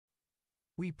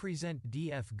We present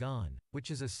DF-GAN,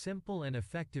 which is a simple and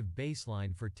effective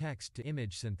baseline for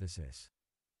text-to-image synthesis.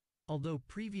 Although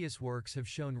previous works have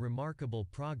shown remarkable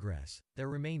progress, there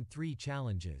remain 3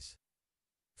 challenges.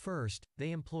 First, they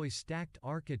employ stacked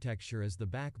architecture as the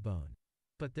backbone.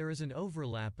 But there is an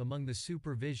overlap among the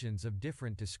supervisions of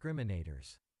different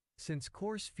discriminators. Since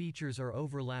coarse features are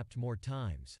overlapped more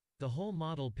times, the whole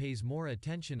model pays more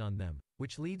attention on them,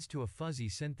 which leads to a fuzzy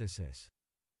synthesis.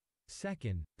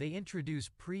 Second, they introduce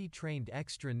pre-trained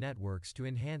extra networks to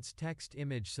enhance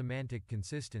text-image semantic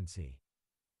consistency.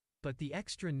 But the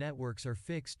extra networks are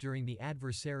fixed during the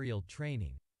adversarial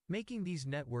training, making these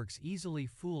networks easily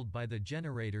fooled by the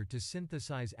generator to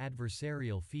synthesize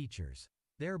adversarial features,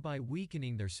 thereby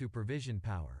weakening their supervision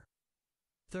power.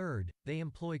 Third, they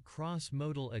employ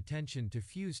cross-modal attention to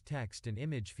fuse text and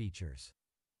image features.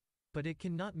 But it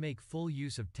cannot make full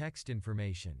use of text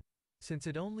information, since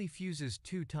it only fuses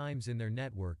 2 times in their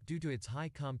network due to its high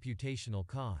computational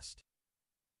cost.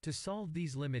 To solve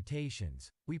these limitations,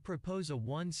 we propose a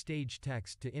one-stage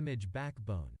text-to-image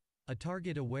backbone, a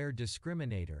target-aware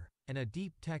discriminator, and a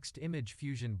deep text-image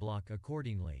fusion block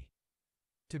accordingly.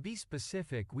 To be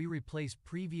specific, we replace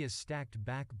previous stacked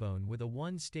backbone with a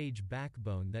one-stage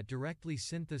backbone that directly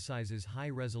synthesizes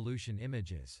high-resolution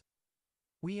images.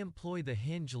 We employ the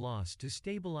hinge loss to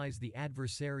stabilize the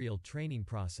adversarial training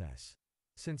process.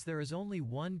 Since there is only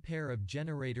one pair of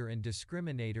generator and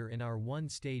discriminator in our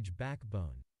one-stage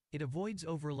backbone, it avoids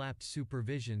overlapped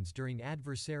supervisions during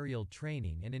adversarial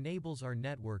training and enables our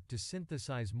network to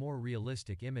synthesize more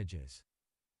realistic images.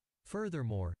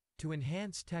 Furthermore, to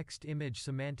enhance text-image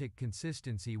semantic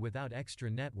consistency without extra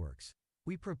networks,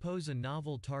 we propose a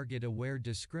novel target-aware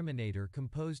discriminator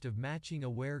composed of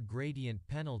matching-aware gradient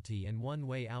penalty and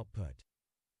one-way output.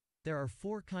 There are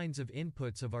 4 kinds of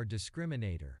inputs of our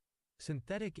discriminator: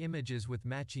 synthetic images with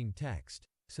matching text,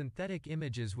 synthetic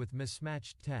images with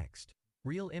mismatched text,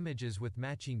 real images with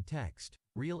matching text,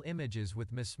 real images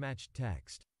with mismatched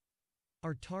text.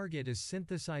 Our target is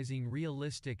synthesizing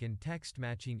realistic and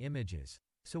text-matching images,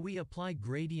 so we apply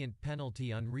gradient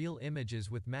penalty on real images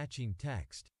with matching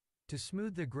text, to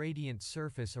smooth the gradient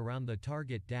surface around the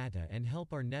target data and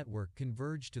help our network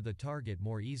converge to the target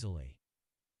more easily.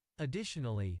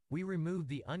 Additionally, we remove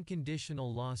the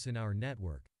unconditional loss in our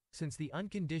network, since the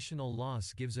unconditional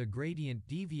loss gives a gradient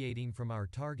deviating from our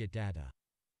target data.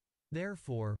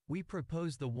 Therefore, we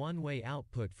propose the one-way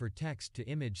output for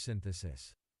text-to-image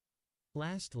synthesis.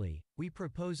 Lastly, we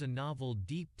propose a novel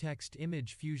deep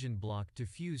text-image fusion block to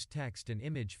fuse text and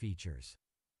image features.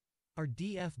 Our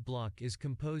DF block is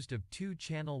composed of 2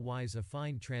 channel-wise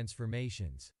affine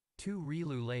transformations, 2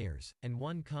 ReLU layers, and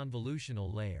 1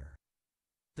 convolutional layer.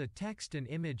 The text and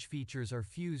image features are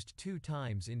fused 2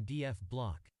 times in DF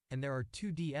block, and there are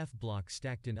 2 DF blocks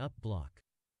stacked in up block.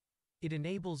 It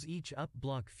enables each up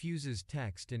block fuses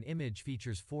text and image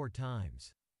features 4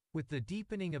 times. With the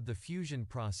deepening of the fusion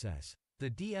process, the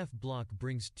DF block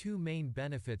brings 2 main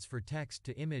benefits for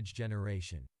text-to-image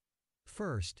generation.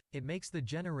 First, it makes the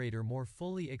generator more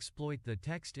fully exploit the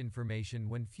text information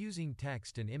when fusing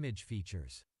text and image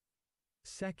features.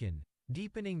 Second,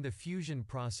 deepening the fusion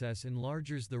process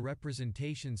enlarges the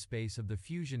representation space of the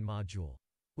fusion module,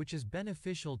 which is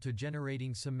beneficial to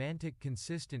generating semantic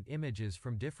consistent images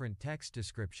from different text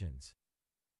descriptions.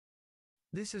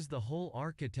 This is the whole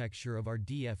architecture of our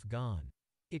DF-GAN.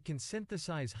 It can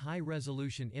synthesize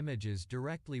high-resolution images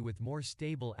directly with more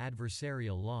stable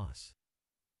adversarial loss.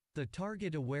 The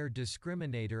target-aware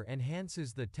discriminator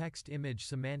enhances the text-image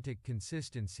semantic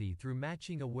consistency through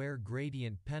matching-aware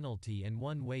gradient penalty and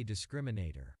one-way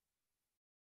discriminator.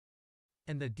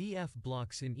 And the DF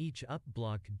blocks in each up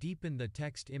block deepen the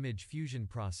text-image fusion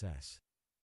process.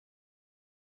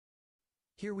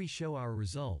 Here we show our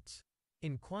results.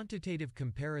 In quantitative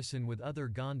comparison with other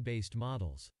GAN-based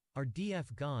models, our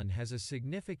DF-GAN has a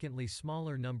significantly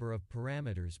smaller number of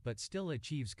parameters but still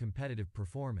achieves competitive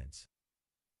performance.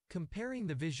 Comparing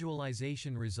the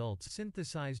visualization results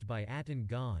synthesized by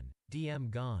ATN-GAN,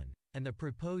 DM-GAN, and the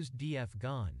proposed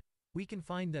DF-GAN, we can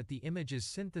find that the images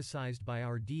synthesized by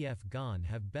our DF-GAN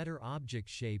have better object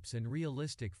shapes and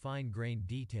realistic fine-grained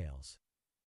details.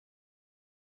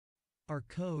 Our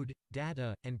code,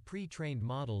 data, and pre-trained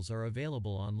models are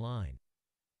available online.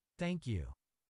 Thank you.